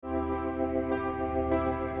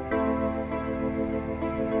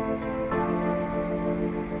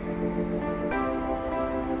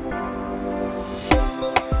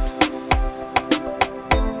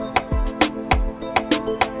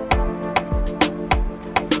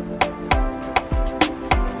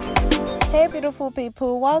Hey beautiful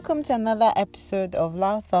people, welcome to another episode of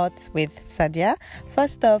Loud Thoughts with Sadia.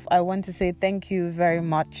 First off, I want to say thank you very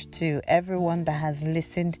much to everyone that has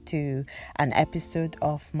listened to an episode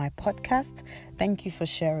of my podcast. Thank you for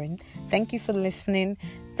sharing. Thank you for listening.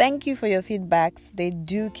 Thank you for your feedbacks. They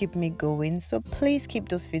do keep me going. So please keep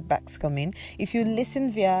those feedbacks coming. If you listen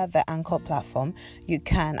via the Anchor platform, you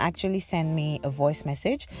can actually send me a voice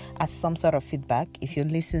message as some sort of feedback. If you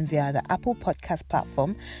listen via the Apple Podcast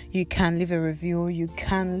platform, you can leave a review, you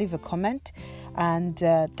can leave a comment, and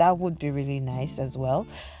that would be really nice as well.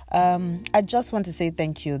 I just want to say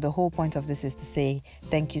thank you. The whole point of this is to say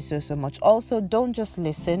thank you so much. Also, don't just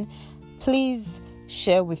listen. Please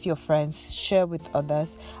share with your friends, share with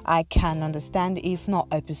others. I can understand if not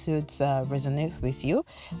episodes resonate with you.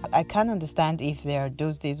 I can understand if there are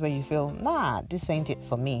those days where you feel, this ain't it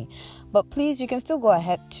for me. But please, you can still go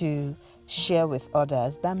ahead to share with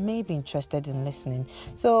others that may be interested in listening.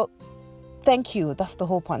 So thank you. That's the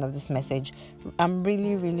whole point of this message. I'm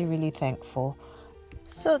really thankful.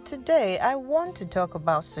 So today I want to talk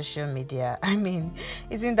about social media. I mean,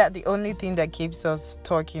 isn't that the only thing that keeps us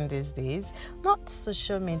talking these days? Not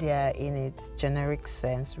social media in its generic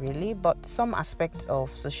sense really, but some aspect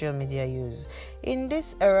of social media use. In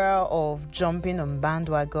this era of jumping on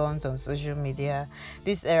bandwagons on social media,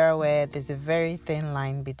 this era where there's a very thin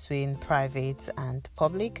line between private and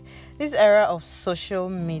public, this era of social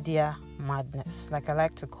media madness, like I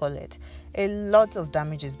like to call it, a lot of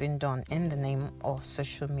damage is being done in the name of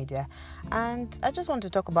social media. And I just want to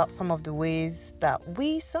talk about some of the ways that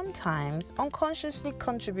we sometimes unconsciously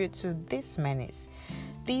contribute to this menace.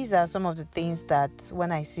 These are some of the things that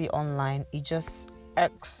when I see online, it just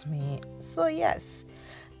irks me. So yes,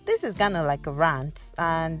 this is kind of like a rant,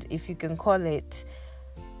 and if you can call it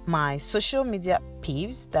my social media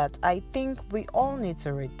peeves that I think we all need to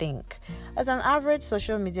rethink. As an average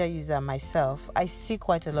social media user myself, I see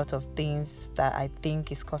quite a lot of things that I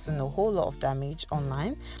think is causing a whole lot of damage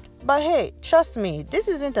online. But hey, trust me, this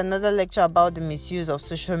isn't another lecture about the misuse of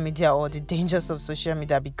social media or the dangers of social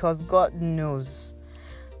media, because God knows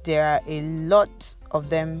there are a lot of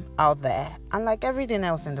them out there. And like everything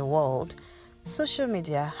else in the world, social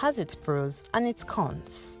media has its pros and its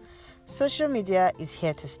cons. Social media is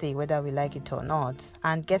here to stay whether we like it or not,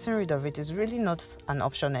 and getting rid of it is really not an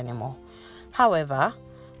option anymore. However,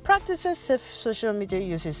 practicing safe social media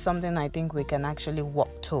use is something I think we can actually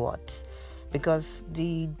work towards, because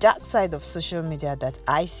the dark side of social media that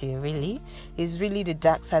I see really is really the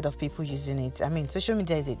dark side of people using it. I mean, social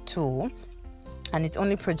media is a tool and it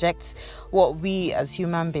only projects what we as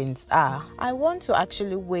human beings are. I want to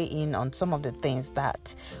actually weigh in on some of the things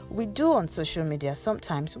that we do on social media,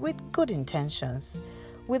 sometimes with good intentions,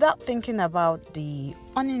 without thinking about the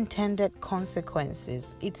unintended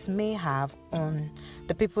consequences it may have on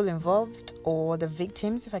the people involved or the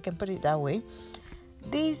victims, if I can put it that way.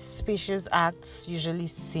 These specious acts usually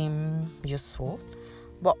seem useful,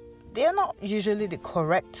 but they are not usually the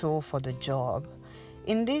correct tool for the job.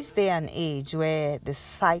 In this day and age where the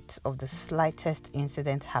sight of the slightest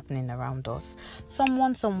incident happening around us,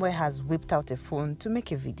 someone somewhere has whipped out a phone to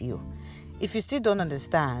make a video. If you still don't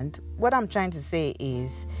understand, what I'm trying to say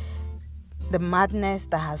is the madness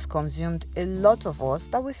that has consumed a lot of us,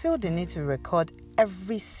 that we feel the need to record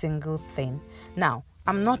every single thing. Now,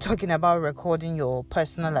 I'm not talking about recording your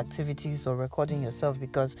personal activities or recording yourself,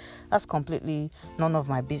 because that's completely none of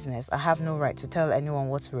my business. I have no right to tell anyone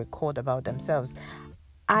what to record about themselves.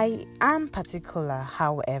 I am particular,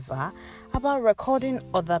 however, about recording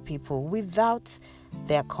other people without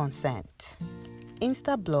their consent.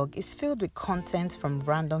 Instablog is filled with content from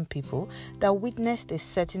random people that witnessed a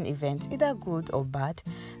certain event, either good or bad,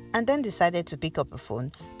 and then decided to pick up a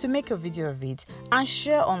phone to make a video of it and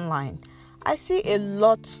share online. I see a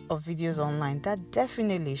lot of videos online that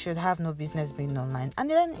definitely should have no business being online, and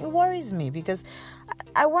then it worries me, because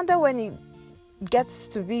I wonder when it gets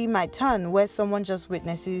to be my turn where someone just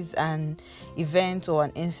witnesses an event or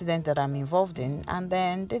an incident that I'm involved in, and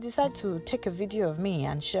then they decide to take a video of me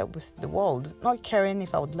and share it with the world, not caring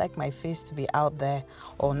if I would like my face to be out there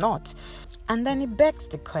or not. And then it begs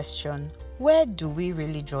the question, where do we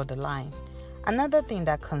really draw the line? Another thing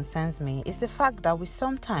that concerns me is the fact that we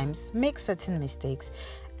sometimes make certain mistakes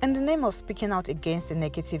in the name of speaking out against a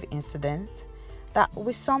negative incident, that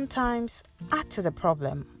we sometimes add to the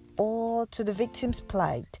problem or to the victim's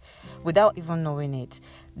plight without even knowing it.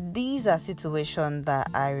 These are situations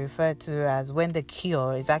that I refer to as when the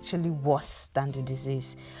cure is actually worse than the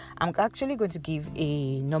disease. I'm actually going to give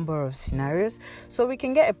a number of scenarios so we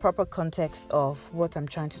can get a proper context of what I'm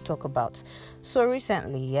trying to talk about. So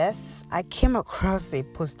recently, yes, I came across a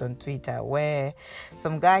post on Twitter where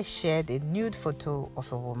some guy shared a nude photo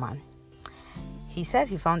of a woman. He said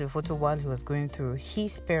he found a photo while he was going through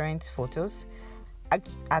his parents' photos.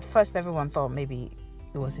 At first, everyone thought maybe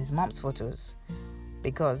it was his mom's photos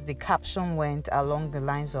because the caption went along the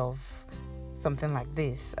lines of something like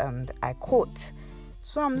this, and I quote,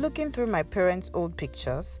 "So I'm looking through my parents' old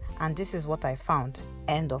pictures and this is what I found,"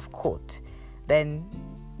 end of quote. Then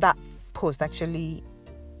that post actually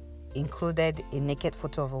included a naked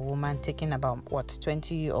photo of a woman taken about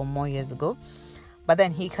 20 or more years ago. But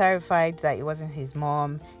then he clarified that it wasn't his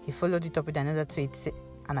mom. He followed it up with another tweet,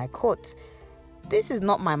 and I quote, "This is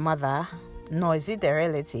not my mother, nor is it a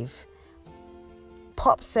relative."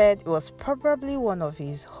 Pop said it was probably one of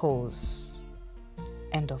his hoes.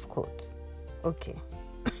 End of quote. Okay.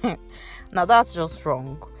 Now that's just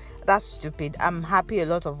wrong. That's stupid. I'm happy a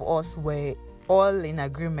lot of us were all in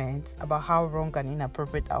agreement about how wrong and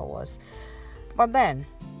inappropriate that was. But then,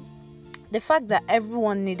 the fact that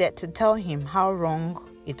everyone needed to tell him how wrong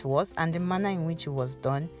it was and the manner in which it was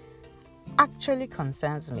done actually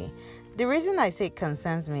concerns me. The reason I say it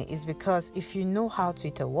concerns me is because if you know how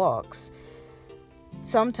Twitter works,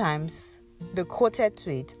 sometimes the quoted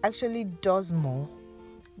tweet actually does more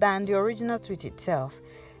than the original tweet itself.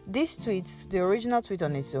 This tweet, the original tweet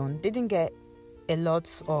on its own, didn't get a lot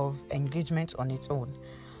of engagement on its own.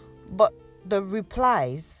 But the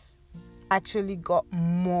replies actually got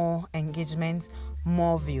more engagement,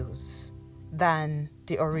 more views than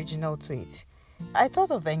the original tweet. I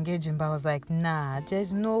thought of engaging, but I was like, nah,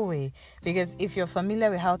 there's no way. Because if you're familiar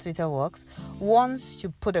with how Twitter works, once you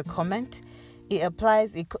put a comment, it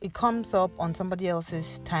applies, it comes up on somebody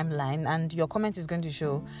else's timeline, and your comment is going to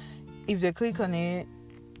show. If they click on it,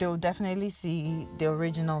 they'll definitely see the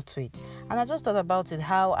original tweet. And I just thought about it,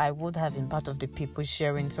 how I would have been part of the people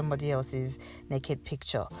sharing somebody else's naked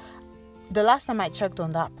picture. The last time I checked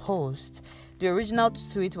on that post, the original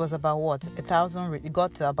tweet was about 1,000. It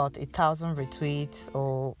got to about 1,000 retweets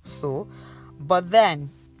or so. But then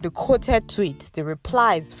the quoted tweet, the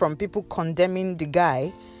replies from people condemning the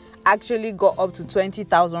guy, actually got up to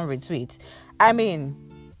 20,000 retweets. I mean,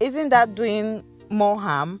 isn't that doing more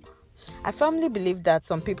harm? I firmly believe that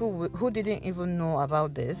some people who didn't even know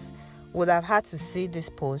about this would have had to see this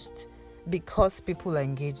post because people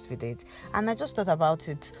engaged with it. And I just thought about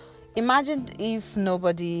it. Imagine if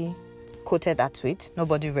nobody quoted that tweet,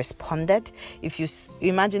 nobody responded.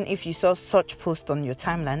 Imagine if you saw such post on your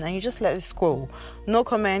timeline and you just let it scroll, no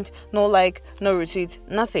comment, no like, no retweet,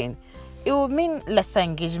 nothing. It would mean lesser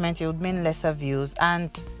engagement, it would mean lesser views, and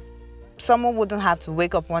someone wouldn't have to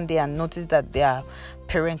wake up one day and notice that their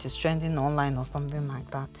parent is trending online or something like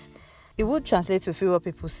that. It would translate to fewer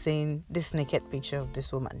people seeing this naked picture of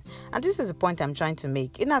this woman. And this is the point I'm trying to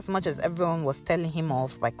make. In as much as everyone was telling him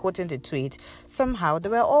off by quoting the tweet, somehow they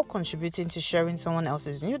were all contributing to sharing someone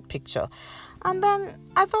else's nude picture. And then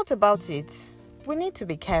I thought about it. We need to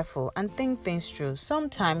be careful and think things through.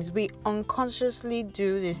 Sometimes we unconsciously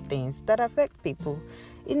do these things that affect people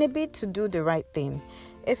in a bid to do the right thing.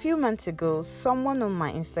 A few months ago, someone on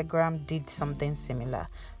my Instagram did something similar.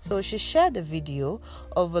 So she shared a video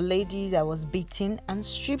of a lady that was beaten and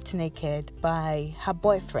stripped naked by her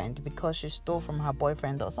boyfriend because she stole from her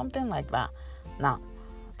boyfriend or something like that. Now,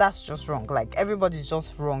 that's just wrong. Like, everybody's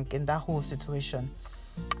just wrong in that whole situation.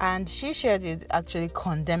 And she shared it actually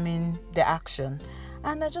condemning the action.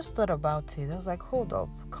 And I just thought about it. I was like, hold up,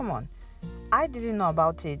 come on. I didn't know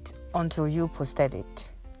about it until you posted it.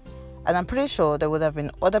 And I'm pretty sure there would have been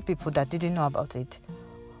other people that didn't know about it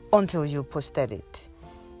until you posted it.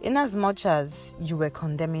 In as much as you were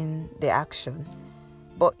condemning the action,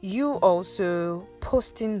 but you also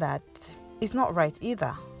posting that is not right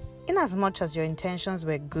either. In as much as your intentions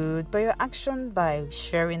were good, but your action by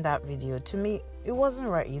sharing that video, to me, it wasn't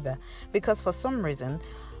right either. Because for some reason,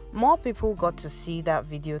 more people got to see that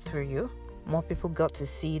video through you. More people got to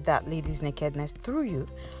see that lady's nakedness through you.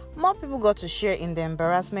 More people got to share in the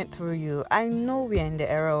embarrassment through you. I know we are in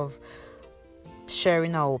the era of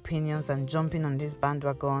sharing our opinions and jumping on these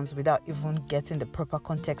bandwagons without even getting the proper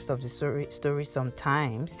context of the story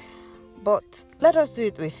sometimes. But let us do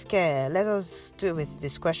it with care. Let us do it with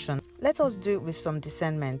discretion. Let us do it with some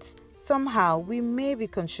discernment. Somehow we may be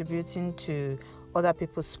contributing to other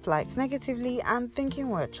people's plights negatively and thinking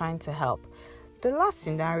we're trying to help. the last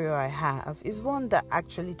scenario I have is one that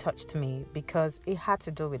actually touched me because it had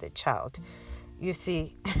to do with a child. You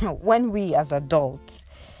see, when we as adults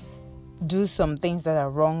do some things that are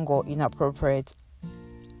wrong or inappropriate,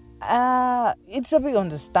 it's a bit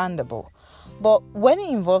understandable. But when it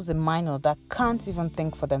involves a minor that can't even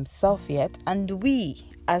think for themselves yet, and we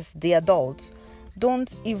as the adults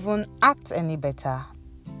don't even act any better,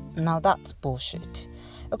 now that's bullshit.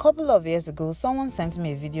 A couple of years ago, someone sent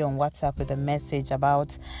me a video on WhatsApp with a message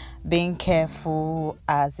about being careful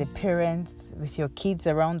as a parent with your kids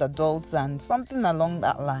around adults and something along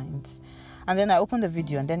that lines. And then I opened the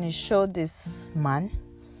video and then it showed this man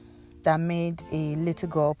that made a little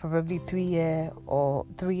girl, probably 3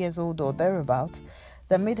 years old or thereabout,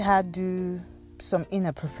 that made her do some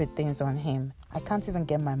inappropriate things on him. I can't even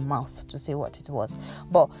get my mouth to say what it was.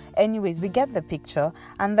 But anyways, we get the picture.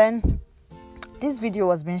 And then this video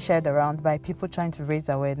was being shared around by people trying to raise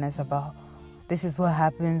awareness about this is what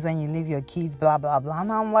happens when you leave your kids, blah, blah, blah.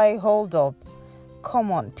 And I'm like, hold up.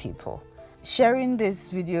 Come on, people. Sharing this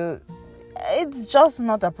video, it's just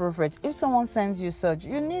not appropriate. If someone sends you such,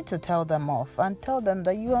 you need to tell them off and tell them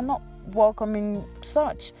that you are not welcoming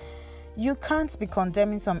such. You can't be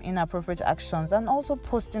condemning some inappropriate actions and also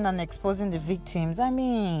posting and exposing the victims. I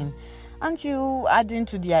mean, aren't you adding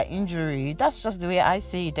to their injury? That's just the way I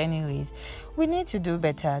see it anyways. We need to do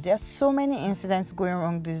better. There are so many incidents going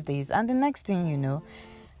wrong these days, and the next thing you know,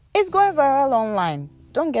 it's going viral online.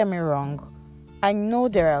 Don't get me wrong. I know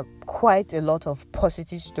there are quite a lot of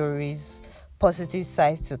positive stories, positive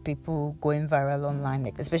sides to people going viral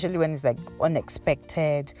online, especially when it's like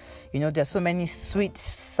unexpected. There's so many sweet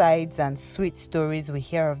sides and sweet stories we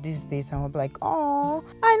hear of these days, and we're like, oh,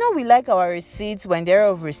 I know we like our receipts when they're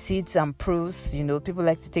of receipts and proofs. People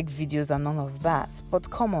like to take videos and none of that. But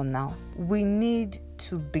come on now, we need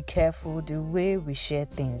to be careful the way we share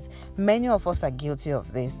things. Many of us are guilty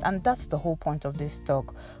of this, and that's the whole point of this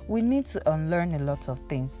talk. We need to unlearn a lot of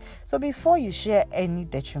things. So before you share any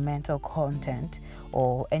detrimental content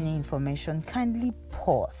or any information, kindly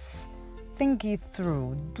pause. Think it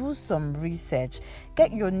through, do some research,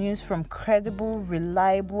 get your news from credible,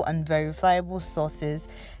 reliable, and verifiable sources.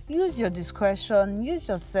 Use your discretion, use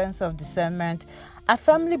your sense of discernment. I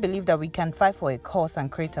firmly believe that we can fight for a cause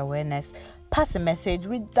and create awareness, pass a message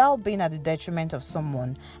without being at the detriment of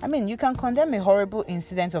someone. I mean, you can condemn a horrible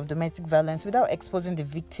incident of domestic violence without exposing the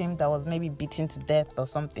victim that was maybe beaten to death or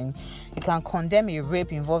something. You can condemn a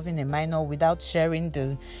rape involving a minor without sharing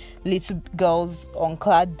the little girl's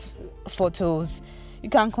unclad photos. You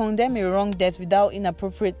can condemn a wrong death without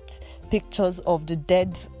inappropriate pictures of the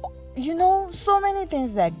dead. So many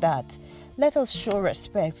things like that. Let us show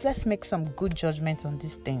respect. Let's make some good judgment on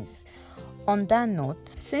these things. On that note,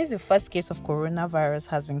 since the first case of coronavirus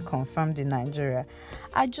has been confirmed in Nigeria,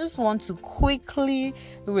 I just want to quickly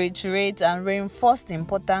reiterate and reinforce the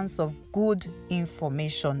importance of good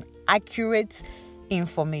information, accurate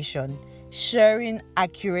information, sharing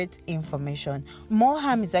accurate information. More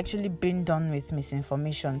harm is actually being done with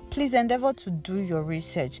misinformation. Please endeavor to do your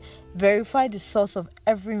research, verify the source of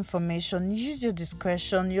every information, use your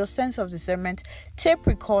discretion, your sense of discernment, take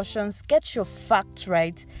precautions, get your facts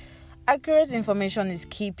right. Accurate information is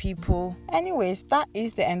key, people. Anyways, that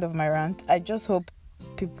is the end of my rant. I just hope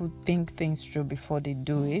people think things through before they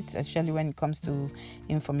do it, especially when it comes to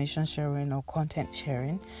information sharing or content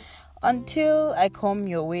sharing. Until I come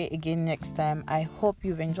your way again next time, I hope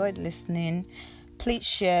you've enjoyed listening. Please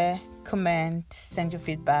share, comment, send your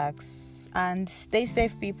feedbacks, and stay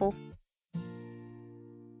safe, people.